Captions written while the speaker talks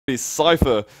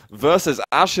Cypher versus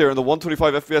Ash here in the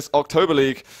 125 FPS October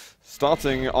League.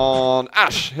 Starting on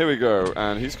Ash, here we go,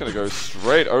 and he's going to go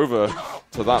straight over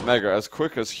to that Mega as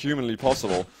quick as humanly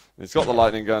possible. He's got the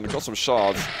lightning gun, got some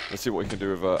shards. Let's see what he can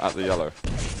do with, at the yellow.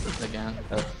 Again,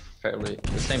 fairly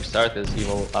the same start as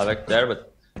Evil Avec there,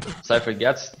 but Cypher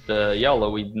gets the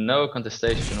yellow with no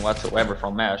contestation whatsoever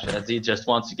from Ash, as he just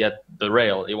wants to get the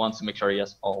rail. He wants to make sure he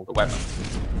has all the weapons.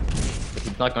 But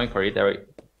he's not going for it there.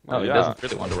 No, he doesn't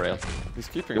really want the rail. He's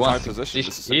keeping a high position.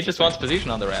 He just wants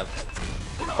position on the rail.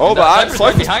 Oh, but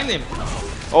Cypher's behind him.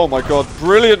 Oh my god,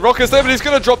 brilliant rockets there, but he's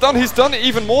going to drop down. He's done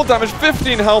even more damage,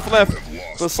 15 health left.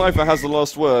 But Cypher has the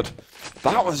last word.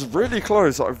 That was really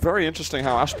close. Very interesting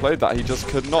how Ash played that. He just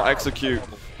could not execute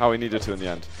how he needed to in the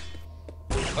end.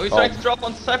 Oh, he's trying to drop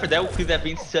onto Cypher. That could have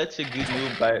been such a good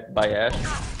move by Ash.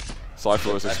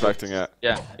 Cypher was expecting it.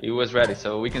 Yeah, he was ready.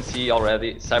 So we can see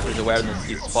already Cypher's awareness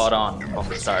is spot on from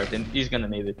the start, and he's going to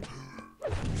need it.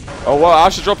 Oh wow,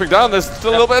 Ash is dropping down. There's still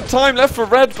a little bit of time left for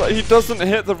Red, but he doesn't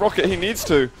hit the rocket he needs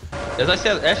to. As I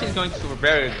said, Ash is going to a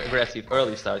very aggressive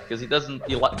early start because he doesn't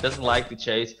like to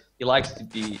chase. He likes to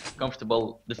be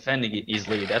comfortable defending his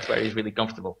lead. That's where he's really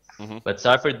comfortable. But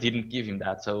Cypher didn't give him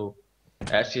that, so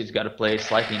Ash has got to play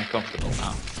slightly uncomfortable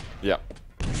now. Yeah.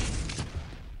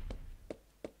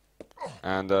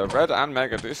 And Red and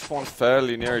Mega do spawn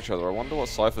fairly near each other. I wonder what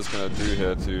Cypher's going to do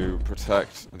here to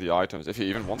protect the items, if he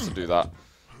even wants to do that.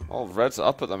 Well, Red's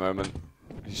up at the moment.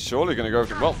 He's surely going to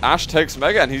go... Well, Ash takes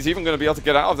Mega, and he's even going to be able to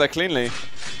get out of there cleanly.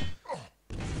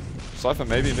 Cypher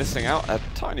may be missing out a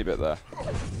tiny bit there.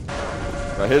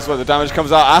 But here's where the damage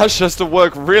comes out. Ash has to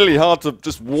work really hard to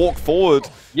just walk forward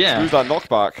through that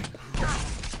knockback.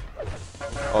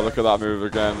 Oh, look at that move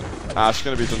again. Ash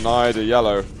going to be denied a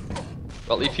yellow.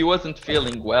 Well, if he wasn't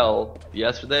feeling well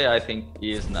yesterday, I think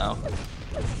he is now.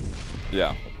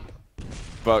 Yeah.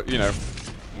 But, you know,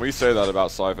 we say that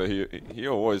about Cypher. He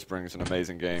always brings an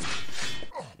amazing game,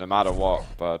 no matter what.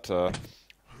 But, you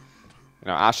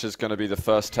know, Ash is going to be the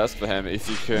first test for him. If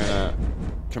he can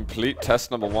complete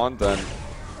test number 1, then,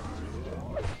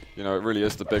 you know, it really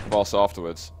is the big boss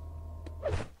afterwards.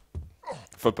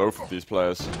 For both of these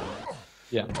players.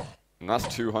 Yeah. And that's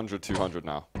 200-200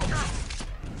 now.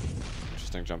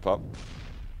 Jump up.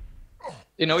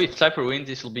 You know, if Cypher wins,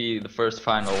 this will be the first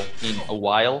final in a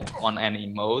while on any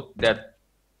mode that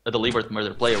a deliberate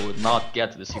murder player would not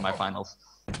get to the semi-finals.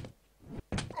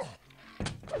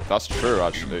 That's true,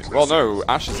 actually. Well, no,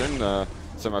 Ash is in the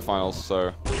semi-finals,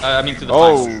 so... I mean to the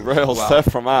finals. Oh, rail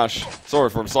theft from Ash. Sorry,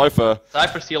 from Cypher.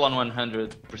 Cypher still on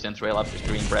 100% rail after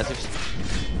 3 impressives.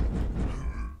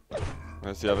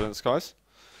 Where's the evidence, guys?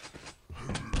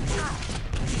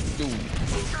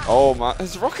 Oh man,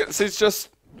 his rockets, he's just...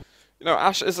 You know,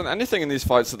 Ash isn't anything in these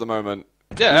fights at the moment.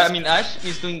 Yeah, I mean, Ash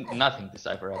is doing nothing to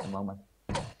Cypher at the moment.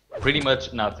 Pretty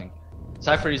much nothing.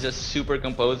 Cypher is just super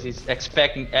composed, he's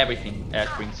expecting everything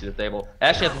Ash brings to the table.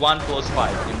 Ash had 1 close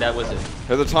fight, and that was it.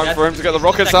 Here's the time for him to get the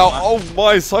rockets out. Oh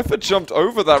my, Cypher jumped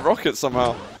over that rocket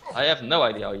somehow. I have no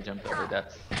idea how he jumped over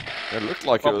that. It looked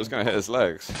like it was going to hit his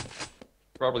legs.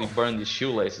 Probably burned his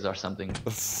shoelaces or something.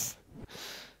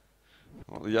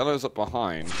 Well, the yellow's up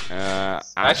behind.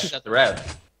 Ash is at the red.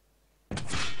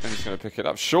 And he's going to pick it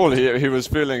up. Surely he was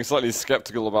feeling slightly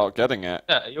skeptical about getting it.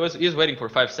 Yeah, he was waiting for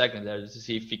 5 seconds there to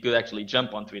see if he could actually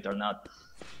jump onto it or not.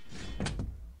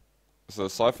 So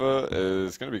Cypher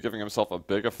is going to be giving himself a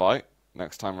bigger fight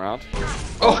next time round.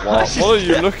 Oh, wow. What are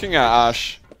you looking at,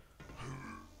 Ash?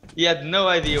 He had no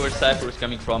idea where Cypher was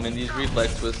coming from, and his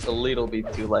reflex was a little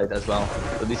bit too late as well.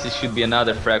 So this should be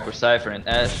another frag for Cypher and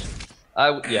Ash. I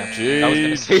was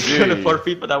gonna say he's gonna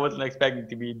forfeit, but I wasn't expecting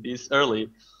to be this early.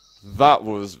 That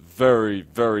was very,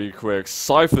 very quick.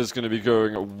 Cypher's gonna be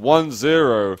going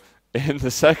 1-0 in the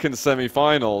second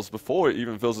semi-finals before it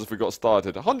even feels as if we got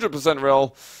started. 100%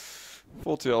 rail,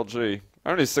 40 LG.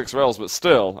 Only 6 rails, but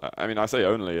still, I mean, I say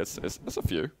only, it's a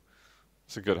few.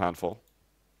 It's a good handful.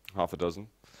 Half a dozen.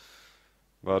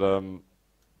 But,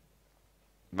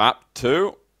 map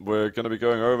 2. We're going to be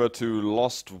going over to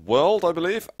Lost World, I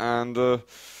believe, and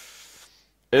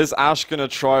is Ash going to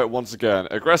try it once again?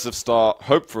 Aggressive start,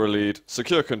 hope for a lead,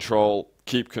 secure control,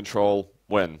 keep control,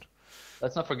 win.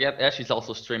 Let's not forget Ash is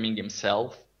also streaming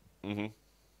himself,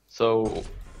 so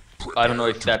I don't know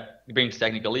if that brings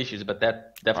technical issues, but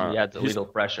that definitely adds a little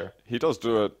pressure. He does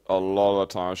do it a lot of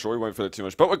the time. I'm sure he won't feel it too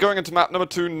much. But we're going into map number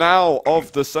 2 now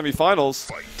of the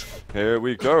semi-finals. Here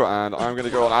we go, and I'm going to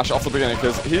go on Ash off the beginning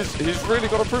because he's really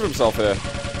got to prove himself here.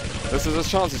 This is his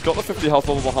chance. He's got the 50 health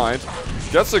level behind.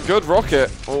 Gets a good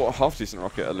rocket, or a half-decent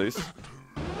rocket at least.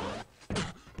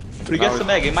 But he gets the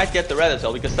Mega. He might get the red as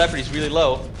well because Cypher is really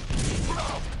low.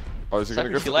 Oh, is he going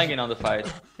to go for Cypher's in on the fight.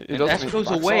 He And doesn't, Ash he goes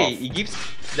backs away. off. He gives.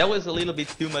 That was a little bit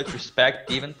too much respect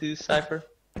given to Cypher.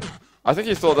 I think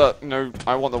he thought that, you know,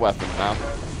 I want the weapon now.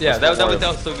 Yeah, Let's that not was worry.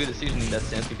 also a good decision in that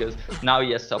sense because now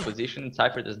he has opposition and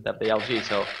Cypher doesn't have the LG.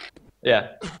 So, yeah,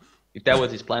 if that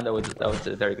was his plan, that was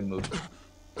a very good move.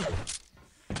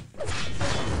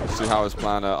 See how his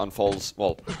plan unfolds.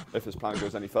 Well, if his plan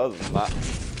goes any further than that.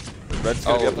 Red's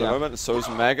going to be up at the moment, and so is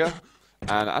Mega.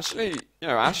 And actually, you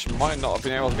know, Ash might not have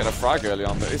been able to get a frag early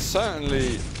on, but he's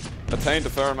certainly attained a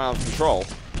fair amount of control.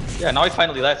 Yeah, now he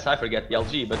finally let Cypher get the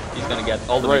LG, but he's gonna get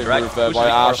all the Great drag, move there push by the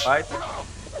power Ash.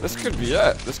 fight. This could be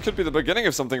it. This could be the beginning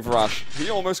of something for Ash. He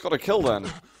almost got a kill then.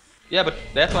 Yeah, but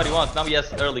that's what he wants. Now he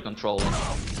has early control. And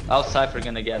how's Cypher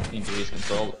gonna get into his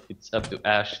control? It's up to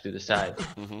Ash to decide.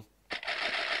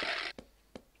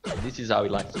 This is how he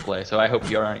likes to play, so I hope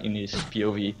you are in his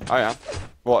POV. I am.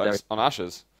 What, There. it's on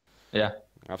Ash's? Yeah.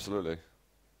 Absolutely.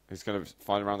 He's going to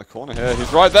find around the corner here.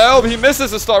 He's right there. Oh, he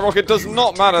misses the start rocket. Does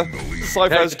not matter.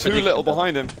 Cypher has too little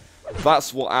behind him.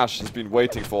 That's what Ash has been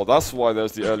waiting for. That's why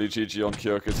there's the early GG on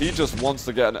Cure, because he just wants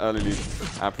to get an early lead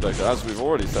and protector, as we've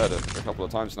already said it a couple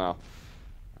of times now.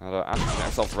 And Ash can get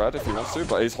himself red if he wants to,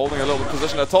 but he's holding a little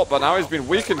position at top, but now he's been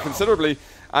weakened considerably,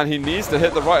 and he needs to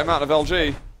hit the right amount of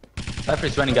LG. Cypher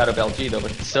is running out of LG though,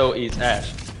 but so is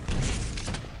Ash.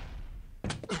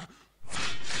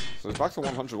 So he's back to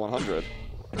 100-100.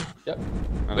 Yep.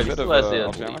 And But a he bit of still has the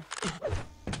LG ammo.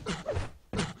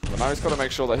 But now he's got to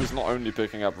make sure that he's not only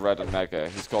picking up red and mega,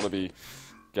 he's got to be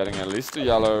getting at least a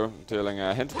yellow, dealing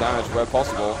a hint of damage where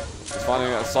possible. He's finding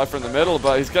a Cypher in the middle,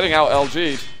 but he's getting out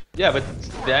LG'd. Yeah, but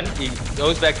then he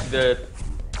goes back to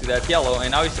that yellow,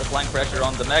 and now he's applying pressure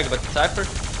on the mega, but Cypher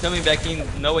coming back in,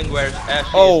 knowing where Ash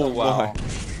is. Oh Wow. my.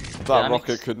 That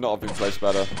rocket could not have been placed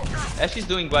better. Ash is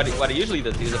doing what he usually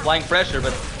does. He's applying pressure,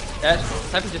 but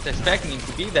Cypher's just expecting him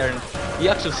to be there, and he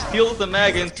actually steals the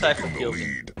mega and Cypher kills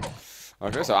him.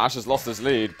 Okay, so Ash has lost his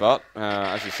lead, but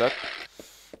as you said,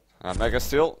 Mega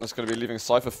Steal is going to be leaving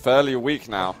Cypher fairly weak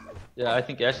now. Yeah, I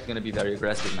think Ash is going to be very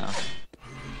aggressive now.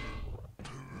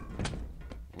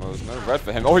 Well, there's no red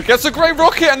for him. Oh, he gets a great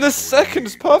rocket, and the second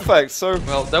is perfect. So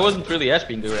Well, that wasn't really Ash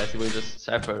being aggressive. It was just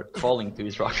Cypher falling to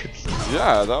his rockets.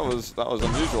 yeah, that was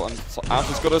unusual. And so Ash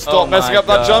has got to stop messing my up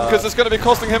that jump God. because it's going to be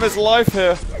costing him his life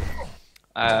here.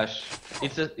 Ash,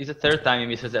 it's a third time he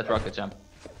misses that rocket jump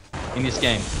in this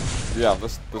game. Yeah,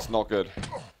 that's not good.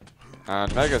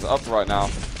 And Mega's up right now.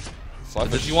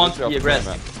 Cypher Does he should want be to able be claim it.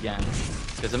 aggressive again?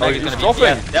 Because the mega's he's going to dropping. be.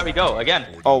 Yeah, there we go again.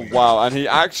 Oh wow, and he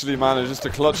actually manages to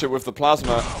clutch it with the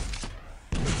plasma.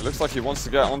 It looks like he wants to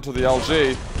get onto the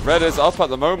LG. Red is up at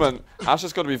the moment. Ash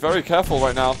has got to be very careful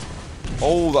right now.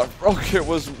 Oh, that rocket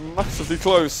was massively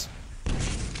close. And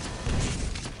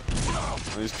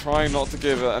he's trying not to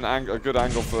give a good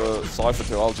angle for Cypher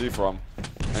to LG from.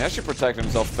 And he actually protected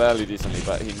himself fairly decently,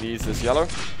 but he needs this yellow.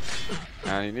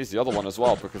 And he needs the other one as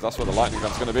well, because that's where the lightning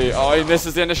gun's going to be. Oh, he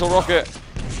misses the initial rocket.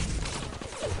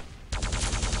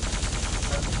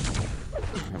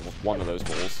 One of those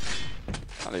balls.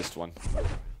 At least one.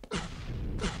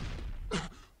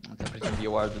 Cypher's going to be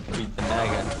awarded with the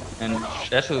mega. And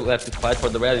Ash will have to fight for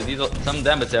the red. He did some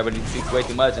damage there, but he took way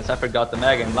too much, and Cypher got the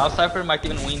mega. And now Cypher might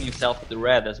even win himself the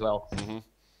red as well.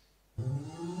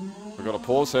 We've got a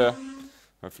pause here.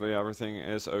 Hopefully everything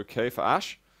is okay for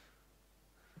Ash.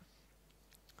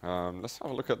 Let's have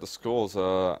a look at the scores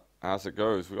as it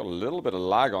goes. We've got a little bit of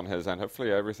lag on his end.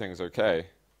 Hopefully everything's okay.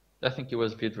 I think he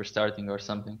was a bit restarting or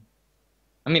something.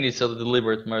 I mean, it's a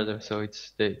deliberate murder, so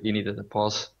he needed a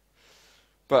pause.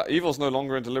 But Evil's no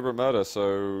longer in deliberate murder,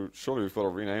 so surely we've got to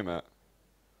rename it.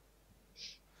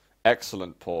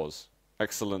 Excellent pause.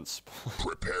 Excellence.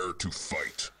 Prepare to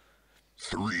fight.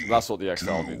 3. That's what the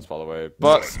XL 2, means, by the way.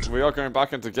 But 1. we are going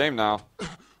back into game now.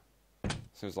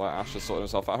 Seems like Ash has sorted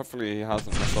himself out. Hopefully he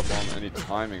hasn't messed up on any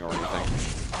timing or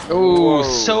anything. Oh, Whoa.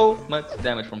 so much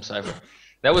damage from Cypher.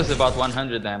 That was about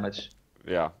 100 damage.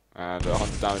 Yeah, and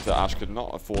 100 damage that Ash could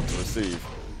not afford to receive.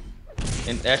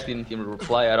 And Ash didn't even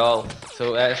reply at all.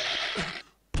 So Ash,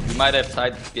 he might have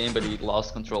tied this game, but he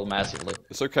lost control massively.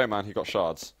 It's okay, man. He got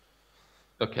shards.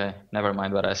 Okay, never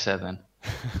mind what I said then.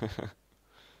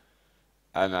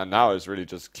 And now he's really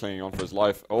just clinging on for his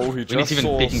life. Oh, he When he's just even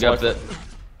saw picking up Cypher.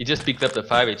 he just picked up the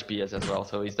 5 HPs as well,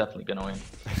 so he's definitely gonna win.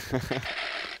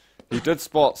 He did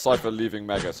spot Cypher leaving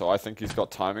Mega, so I think he's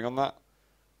got timing on that.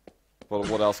 Well,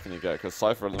 what else can you get? Because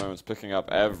Cypher at the moment is picking up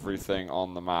everything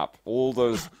on the map. All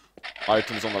those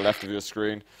items on the left of your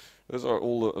screen, those are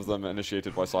all of them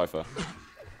initiated by Cypher.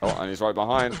 Oh, and he's right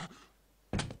behind.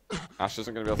 Ash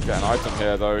isn't going to be able to get an item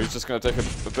here, though. He's just going to take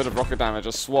a bit of rocket damage,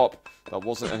 a swap that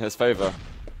wasn't in his favor.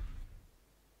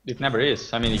 It never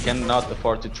is. I mean, he cannot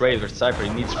afford to trade with Cypher.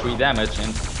 He needs free damage,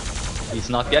 and he's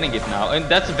not getting it now. And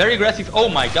that's very aggressive. Oh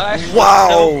my gosh! Wow!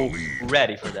 So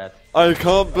ready for that. I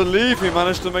can't believe he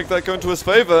managed to make that go into his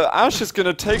favor. Ash is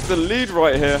gonna take the lead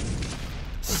right here.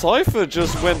 Cypher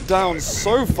just went down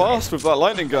so fast with that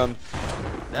lightning gun.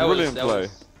 Brilliant play.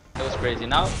 That was crazy.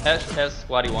 Now Ash has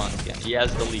what he wants again. He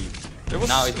has the lead.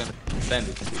 Now he's gonna spend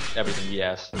it with everything he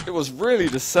has. It was really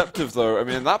deceptive though. I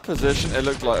mean, in that position, it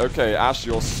looked like, okay, Ash,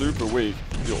 you're super weak.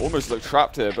 You almost look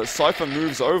trapped here. But Cypher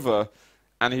moves over,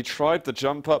 and he tried to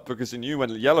jump up because he knew when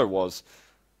yellow was.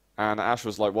 And Ash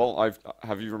was like, well,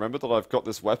 have you remembered that I've got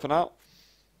this weapon out?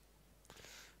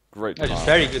 Great. That's just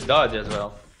very good dodge as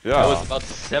well. Yeah. That was about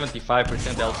 75%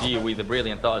 LG with a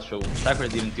brilliant dodge, so Cypher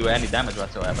didn't do any damage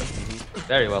whatsoever.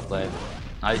 Very well played.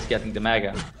 Now he's getting the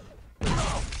Mega.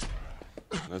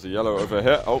 There's a yellow over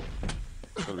here. Oh,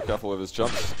 gotta be careful with his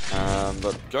jumps.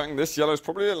 But going this yellow is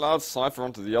probably allowed Cypher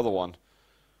onto the other one.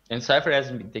 And Cypher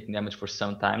hasn't been taking damage for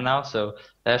some time now, so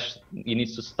Ash, he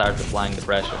needs to start applying the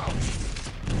pressure.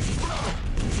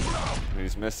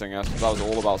 He's missing Ash. That was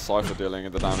all about Cypher dealing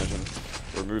the damage and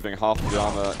removing half of the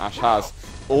armor Ash has.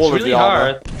 All it's of really the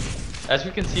armor. hard. As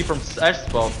we can see from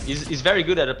Ash's ball, he's very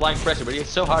good at applying pressure, but it's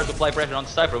so hard to apply pressure on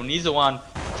Cypher when he's the one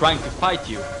trying to fight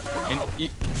you. And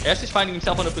Ash is finding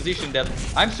himself in a position that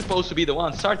I'm supposed to be the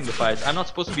one starting the fight. I'm not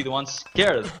supposed to be the one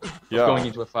scared of going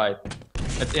into a fight.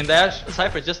 And Ash,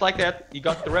 Cypher, just like that, he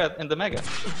got the red and the Mega.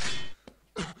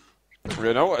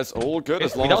 You know, it's all good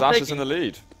as long as Ash is in the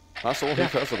lead. That's all he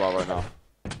cares about right now.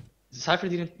 Cypher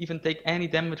didn't even take any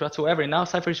damage whatsoever, and now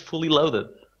Cypher is fully loaded.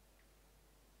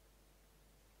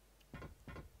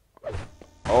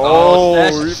 Oh,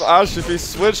 Ash, if he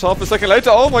switched half a second later,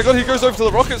 oh my god, he goes over to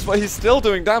the rockets, but he's still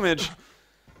doing damage.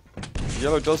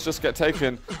 Yellow does just get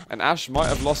taken, and Ash might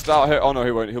have lost out here. Oh no,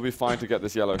 he won't. He'll be fine to get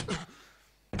this yellow.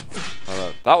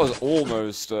 That was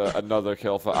almost another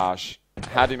kill for Ash.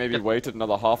 Had he maybe waited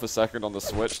another half a second on the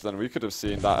switch, then we could have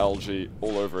seen that LG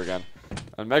all over again.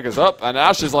 And Mega's up, and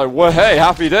Ash is like, well, hey,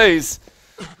 happy days.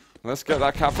 Let's get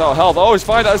that capped out health. Oh, he's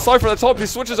fine. Cypher at the top. He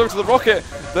switches over to the rocket.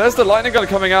 There's the lightning gun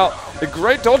coming out. A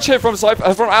great dodge hit from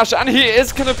Ash, and he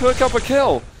is going to pick up a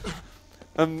kill.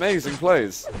 Amazing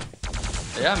plays.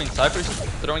 Yeah, I mean, Cypher's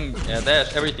throwing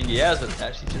Ash everything he has, but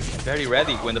Ash is just very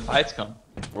ready when the fights come.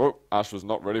 Whoa, Ash was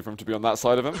not ready for him to be on that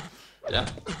side of him. Yeah.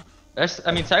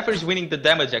 I mean, Cypher is winning the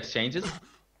damage exchanges.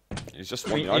 He's just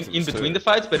won the items in between the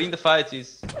fights, but in the fights,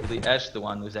 is really Ash the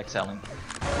one who's excelling.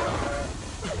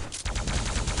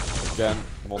 Again,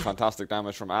 more fantastic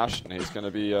damage from Ash, and he's going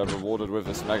to be rewarded with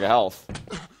this mega health.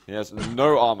 He has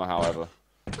no armor, however.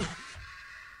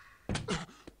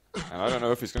 And I don't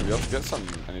know if he's going to be able to get some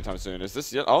anytime soon. Is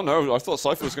this yet? Oh no, I thought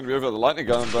Cypher was going to be over at the lightning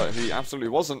gun, but he absolutely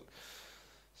wasn't.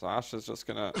 So Ash is just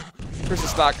going to increase the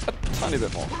stack a tiny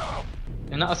bit more.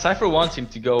 And now Cypher wants him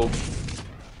to go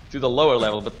to the lower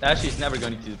level, but Ash is never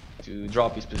going to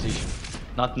drop his position.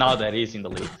 Not now that he's in the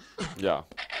lead. Yeah.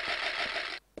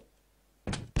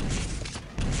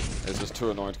 It's just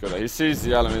too annoying to go there. He sees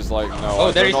the element, he's like, no,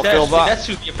 I do not feel that. That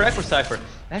should be a frag for Cypher.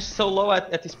 Ash is so low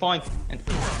at this point. And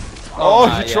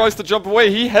he tries to jump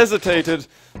away. He hesitated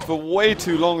for way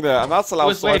too long there, and that's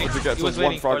allowed Cypher to get to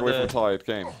one frag away from a tied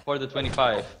game. For the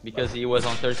 25, because he was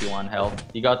on 31 health.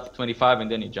 He got 25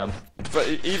 and then he jumped. But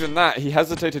even that, he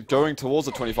hesitated going towards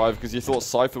the 25 because he thought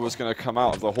Cypher was going to come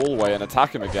out of the hallway and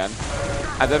attack him again.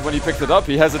 And then when he picked it up,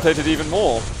 he hesitated even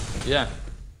more. Yeah.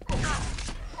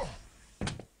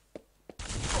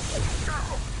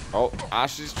 Oh,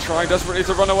 Ash is trying desperately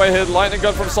to run away here. Lightning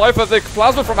gun from Cypher. The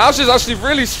plasma from Ash is actually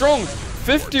really strong.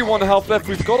 51 health left.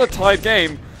 We've got a tied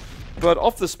game. But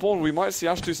off the spawn, we might see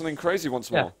Ash do something crazy once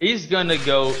more. He's gonna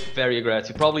go very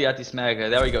aggressive. Probably at his mega.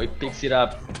 There we go. He picks it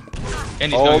up.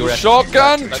 And he's going to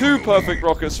shotgun! Two perfect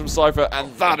rockets from Cypher,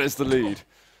 and that is the lead.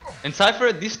 And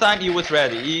Cypher, this time he was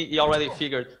ready. He already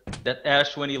figured that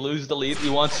Ash, when he loses the lead, he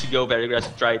wants to go very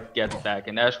aggressive, try to get it back.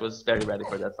 And Ash was very ready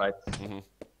for that fight.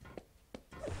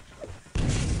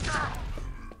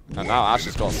 And now Ash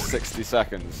has got 60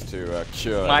 seconds to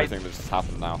cure everything that's just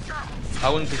happened now. I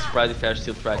wouldn't be surprised if Ash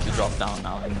still tries to drop down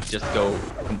now and just go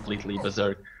completely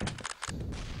berserk.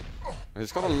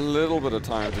 He's got a little bit of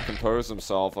time to compose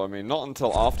himself. I mean, not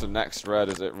until after next red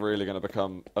is it really going to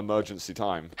become emergency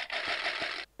time.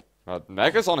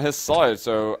 Mega's on his side,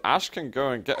 so Ash can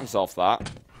go and get himself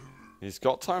that. He's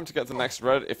got time to get the next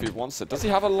red if he wants it. Does he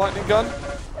have a lightning gun?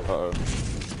 Uh-oh.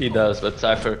 He does, but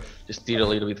Cypher just did a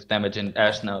little bit of damage, and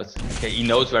Ash knows. Okay, he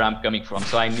knows where I'm coming from,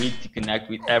 so I need to connect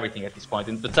with everything at this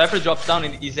point. But Cypher drops down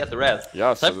and he's at the red.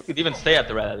 Yeah, Cypher could even stay at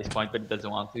the red at this point, but he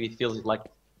doesn't want to. He feels like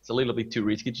it's a little bit too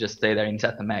risky to just stay there and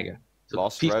set the mega. So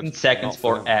Lost 15 seconds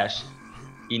for Ash.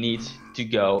 he needs to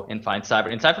go and find Cypher.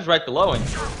 And Cypher's right below him.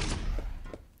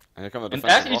 And here come the And defensive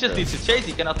Ash, he just rockets. needs to chase.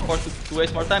 He cannot afford to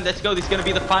waste more time. Let's go. This is going to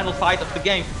be the final fight of the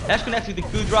game. Ash connects with a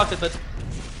good rocket, but...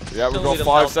 Yeah, we've still got need a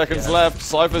 5 help. seconds left.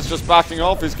 Cypher's just backing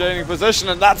off. He's gaining position,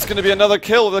 and that's going to be another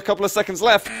kill with a couple of seconds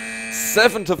left.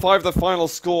 7-5 the final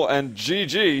score, and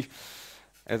GG.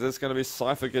 It is going to be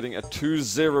Cypher getting a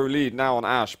 2-0 lead now on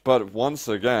Ash. But once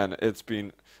again, it's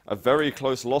been a very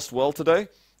close lost well today.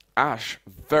 Ash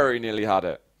very nearly had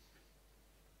it.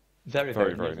 Very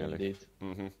Very nearly.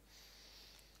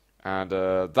 And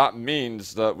that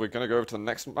means that we're going to go over to the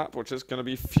next map, which is going to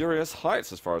be Furious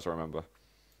Heights, as far as I remember.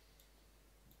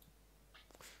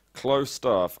 Close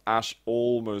stuff. Ash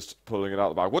almost pulling it out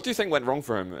of the bag. What do you think went wrong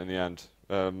for him in the end?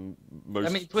 Most I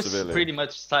mean, it was severely. pretty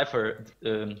much Cypher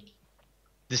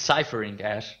deciphering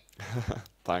Ash.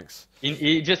 Thanks.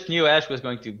 He just knew Ash was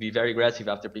going to be very aggressive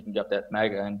after picking up that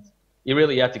Mega, and he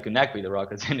really had to connect with the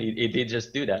rockets, and he did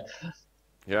just do that.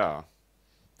 Yeah.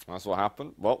 That's what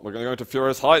happened. Well, we're going to go into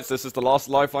Furious Heights. This is the last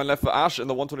lifeline left for Ash in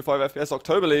the 125 FPS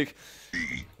October League.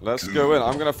 Let's go in.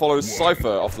 I'm going to follow Cypher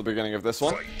off the beginning of this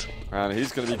one. And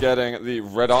he's going to be getting the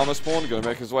red armor spawn. Going to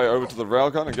make his way over to the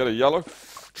railgun and get a yellow.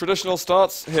 Traditional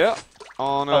starts here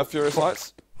on Furious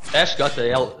Heights. Ash got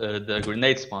the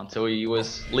grenade spawn, so he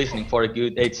was listening for a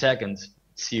good 8 seconds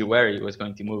to see where he was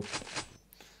going to move.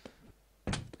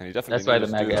 And he definitely That's why the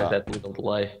needs to do Mega has that little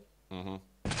delay.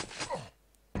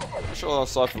 I'm sure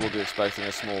Cypher will be expecting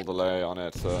a small delay on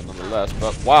it nonetheless.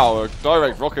 But wow, a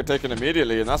direct rocket taken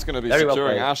immediately, and that's going to be Very well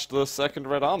securing played. Ash the second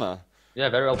red armor. Yeah,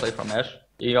 very well played from Ash.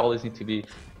 He always needs to be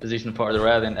positioned for the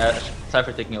red, and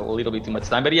Cypher taking a little bit too much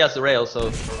time. But he has the rail,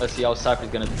 so let's see how Cypher is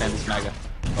going to defend this Mega.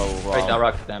 Oh Right now, wow.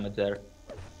 rocket damage there.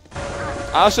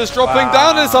 Ash is dropping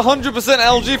down. It's 100%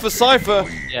 LG for Cypher.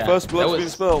 Yeah, First that blood's was- been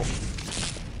spilled.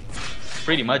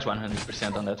 Pretty much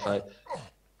 100% on that fight.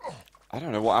 I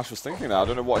don't know what Ash was thinking there. I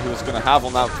don't know what he was going to have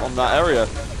on that area.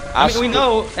 I Ash, mean, we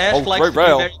know Ash likes great to be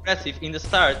rail. very aggressive in the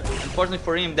start. Unfortunately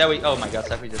for him, oh my god,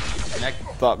 Cypher just disconnected.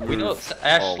 That We know move.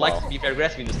 Ash Oh, likes wow. to be very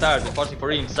aggressive in the start. Unfortunately for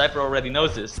him, Cypher already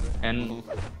knows this. And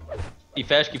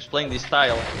if Ash keeps playing this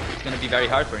style, it's going to be very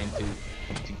hard for him to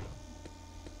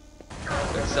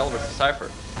excel versus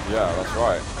Cypher. Yeah, that's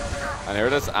right. And here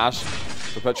it is, Ash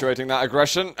perpetuating that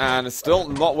aggression, and it's still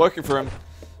not working for him.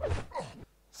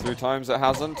 3 times it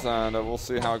hasn't, and we'll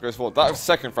see how it goes forward. That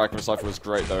second frag from Cypher was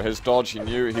great, though. His dodge, he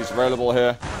knew he's railable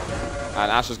here,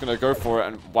 and Ash is going to go for it,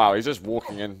 and wow, he's just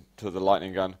walking into the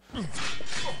lightning gun.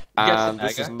 And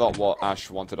this is not what Ash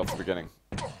wanted off the beginning.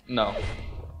 No.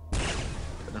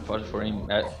 But unfortunately for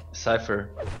him, Cypher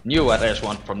knew what Ash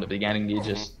wanted from the beginning. He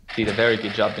just did a very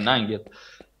good job denying it.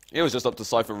 It was just up to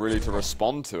Cypher really to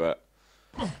respond to it.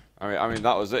 I mean,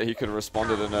 that was it. He could have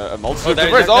responded in a multitude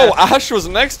of ways. Oh, Ash was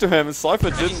next to him, and Cypher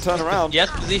didn't turn around. He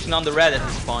has position on the red at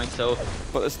this point, so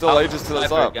But there's still ages till it's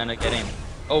Cypher up. gonna get in.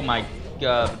 Oh my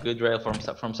god, good rail from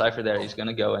Cypher there. He's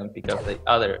gonna go and pick up the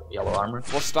other yellow armor.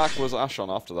 What stack was Ash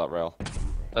on after that rail?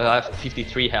 I have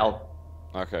 53 health.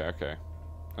 Okay, okay.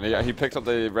 And he picked up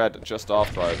the red just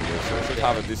after I believe, so he should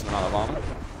have a decent amount of armor.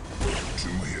 2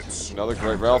 hits. Another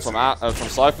great rail from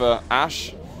Cypher.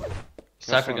 Ash.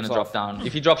 Cypher gonna drop down.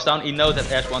 If he drops down, he knows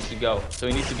that Ash wants to go, so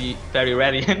he needs to be very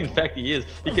ready. And in fact, he is.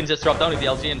 He can just drop down with the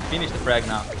LG and finish the frag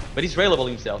now. But he's railable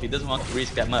himself. He doesn't want to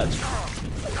risk that much.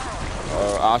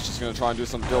 Ash is going to try and deal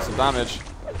some damage.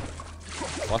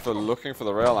 Cypher looking for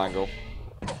the rail angle.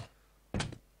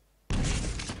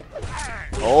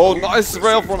 Oh, nice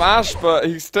rail from Ash, but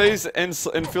he stays in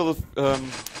field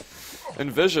of in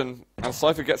vision, and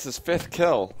Cypher gets his 5th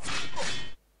kill.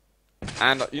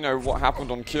 And you know what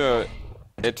happened on Cure?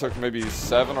 It took maybe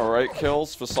 7 or 8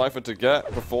 kills for Cypher to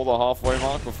get before the halfway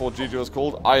mark, before GG was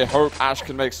called. I hope Ash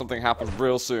can make something happen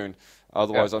real soon.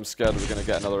 Otherwise, I'm scared we're going to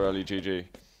get another early GG.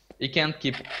 He can't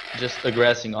keep just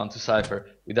aggressing onto Cypher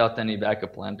without any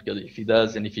backup plan, because if he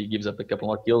does and if he gives up a couple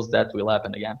more kills, that will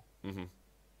happen again.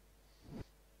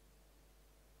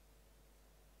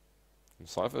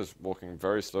 Cypher's walking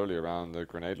very slowly around the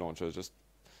grenade launcher, just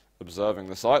observing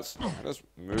the sights. Let's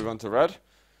move on to red.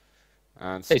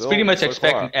 And It's pretty much so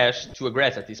expecting quiet. Ash to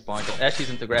aggress at this point. But Ash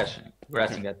isn't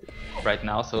aggressing at right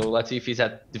now, so let's see if he's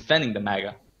at defending the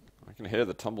Mega. I can hear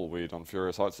the tumbleweed on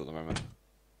Furious Heights at the moment.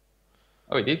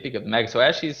 Oh, he did pick up the Mega, so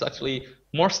Ash is actually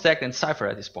more stacked than Cypher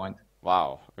at this point.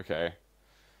 Wow, okay.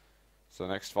 So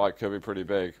the next fight could be pretty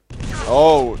big.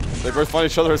 Oh, they both find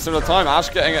each other at a similar time. Ash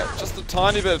getting just a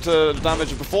tiny bit of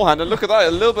damage beforehand, and look at that,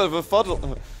 a little bit of a fiddle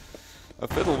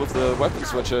with the weapon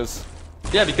switches.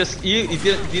 Yeah, because he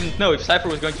didn't know if Cypher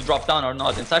was going to drop down or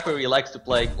not, and Cypher really likes to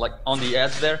play like on the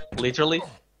edge there, literally.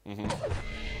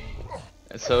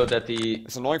 so that the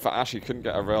It's annoying for Ash, he couldn't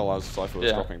get a rail as Cypher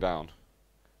was dropping down.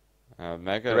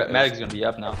 Mega Magic's gonna be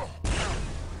up now.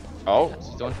 Oh,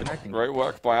 She's the one connecting. great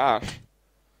work by Ash.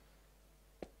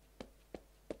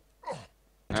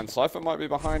 And Cypher might be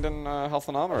behind in health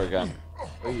and armor again.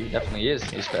 Oh, he definitely is,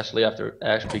 especially after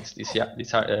Ash picks this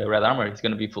red armor. He's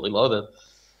gonna be fully loaded.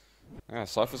 Yeah,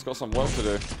 Cypher's got some work to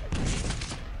do.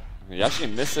 He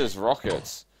actually misses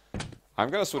rockets. I'm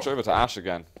going to switch over to Ash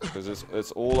again, because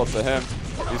it's all up to him.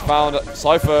 He's found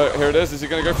Cypher, here it is he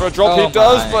going to go for a drop? Oh he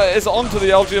does, my. but it's onto the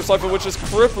LG of Cypher, which is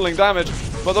crippling damage.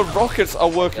 But the rockets are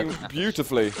working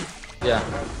beautifully. Yeah.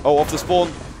 Oh, off the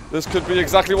spawn. This could be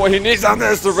exactly what he needs, and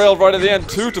there's the rail right at the end,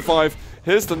 2-5.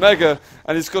 Here's the Mega,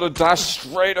 and he's got to dash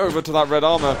straight over to that red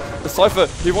armor. The Cypher,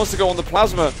 he wants to go on the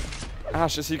plasma.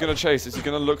 Ash, is he going to chase? Is he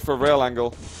going to look for a rail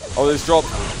angle? Oh, there's dropped.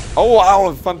 Oh,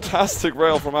 wow, fantastic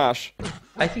rail from Ash.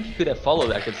 I think he could have followed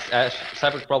that, because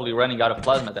Cypher's probably running out of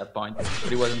plasma at that point. But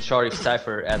he wasn't sure if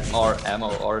Cypher had more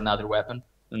ammo or another weapon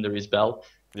under his belt.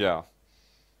 Yeah.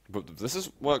 But this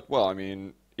has worked well. I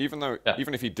mean, even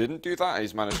if he didn't do that,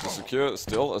 he's managed to secure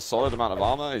still a solid amount of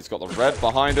armor. He's got the red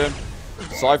behind him.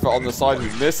 Cypher on the side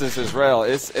who misses his rail.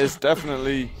 It's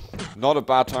definitely not a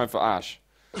bad time for Ash.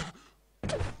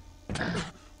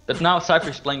 But now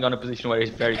Cypher's playing on a position where he's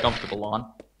very comfortable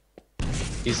on.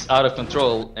 He's out of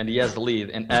control and he has the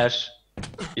lead, and Ash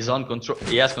is on control.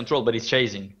 He has control, but he's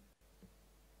chasing.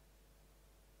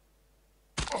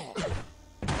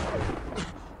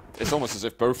 It's almost as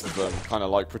if both of them kind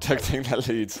of like protecting their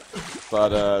leads,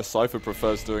 but Cypher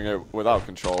prefers doing it without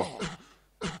control.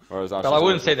 Whereas Ash Well, I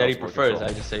wouldn't say that he prefers, I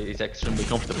just say he's extremely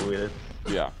comfortable with it.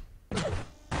 Yeah,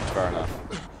 fair enough.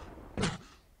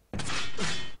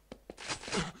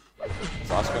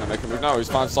 So Ash going to make a move now. He's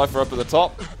found Cypher up at the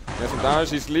top. Get some damage.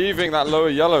 He's leaving that lower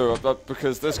yellow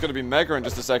because there's going to be Mega in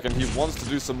just a second. He wants to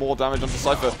do some more damage onto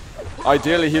Cypher.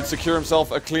 Ideally, he'd secure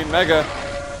himself a clean Mega.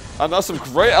 And that's some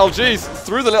great LGs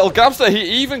through the little gaps there. He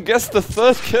even gets the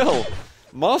third kill.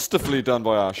 Masterfully done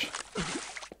by Ash.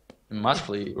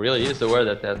 Masterfully, really is the word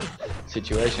at that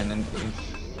situation, and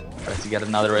tries to get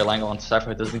another rail angle on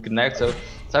Cypher. It doesn't connect, so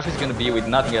Cypher's going to be with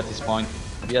nothing at this point.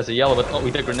 He has a yellow, but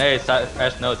with a grenade,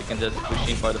 Ash knows he can just push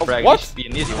in for the frag. What? It should be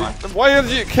an easy one. Why are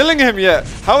you killing him yet?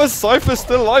 How is Cypher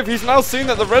still alive? He's now seen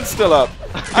that the red's still up.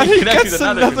 And he gets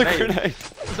another grenade.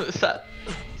 So,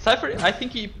 Cypher, I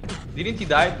think he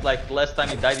die like the last time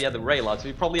he died. He had a rail out, so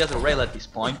he probably has a rail at this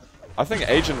point. I think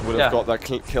Agent would have got that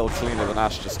kill cleaner than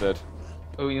Ash just did.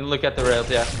 Oh, you look at the rails,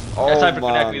 yeah. Oh, Cypher man.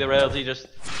 connect with the rails, he just...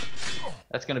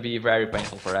 That's gonna be very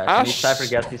painful for Ash. And if Cypher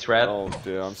gets this red... Oh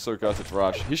dear, I'm so gutted for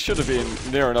Ash. He should have been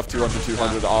near enough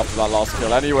 200 after that last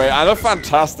kill anyway. And a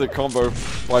fantastic combo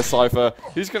by Cypher.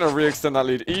 He's gonna re-extend that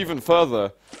lead even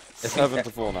further.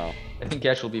 7-4 now. I think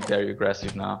Ash will be very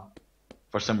aggressive now.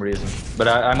 For some reason. But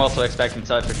I'm also expecting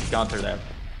Cypher to counter that.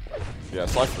 Yeah,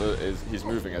 Cypher he's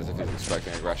moving as if he's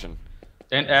expecting aggression.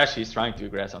 And Ash is trying to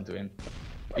aggress onto him.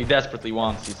 He desperately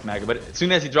wants his Mega, but as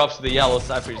soon as he drops to the yellow,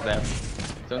 Cypher is there.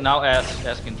 So now Ash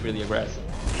can't really aggress.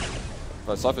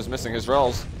 But Cypher's missing his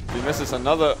rails. He misses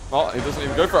another... Oh, he doesn't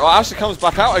even go for it. Oh, Ash comes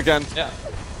back out again. Yeah.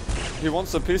 He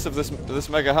wants a piece of this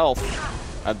Mega health.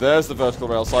 And there's the vertical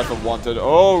rail Cypher wanted.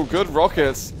 Oh, good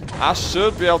rockets. Ash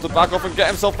should be able to back off and get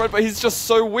himself red, but he's just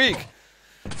so weak.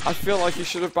 I feel like he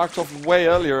should have backed off way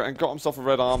earlier and got himself a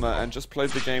red armor and just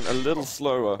played the game a little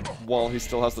slower while he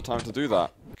still has the time to do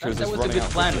that. That was a good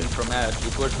plan from Ash.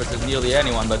 It worked versus nearly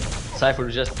anyone, but Cypher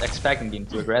was just expecting him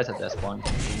to aggress at this point.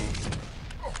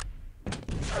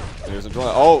 He was enjoying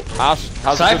it. Oh, Ash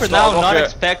has Cypher a good now start. not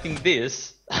expecting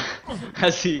this,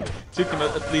 as he took him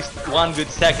at least 1 good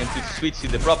second to switch to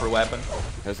the proper weapon.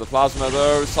 Here's the plasma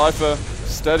though. Cypher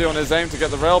steady on his aim to get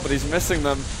the rail, but he's missing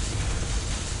them.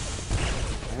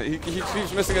 He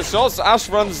keeps missing his shots. Ash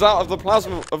runs out of the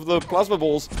plasma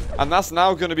balls, and that's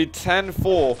now going to be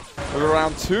 10-4 with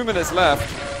around 2 minutes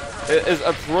left. It is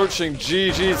approaching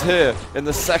GG's here in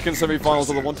the second semi-finals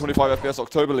of the 125 FPS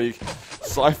October League.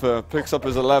 Cypher picks up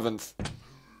his 11th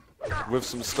with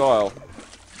some style,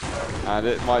 and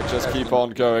it might just keep on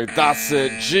going. That's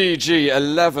it. GG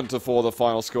 11-4 the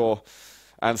final score,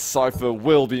 and Cypher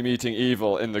will be meeting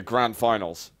Evil in the grand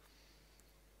finals.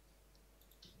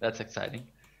 That's exciting.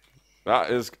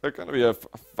 That is going to be a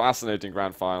fascinating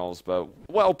grand finals, but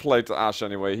well played to Ash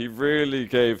anyway. He really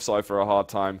gave Cypher a hard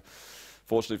time.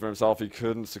 Fortunately for himself, he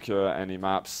couldn't secure any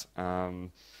maps,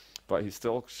 but he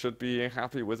still should be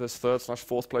happy with his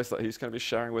 3rd/4th place that he's going to be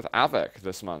sharing with Avec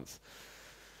this month.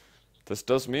 This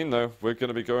does mean, though, we're going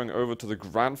to be going over to the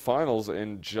grand finals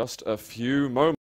in just a few moments.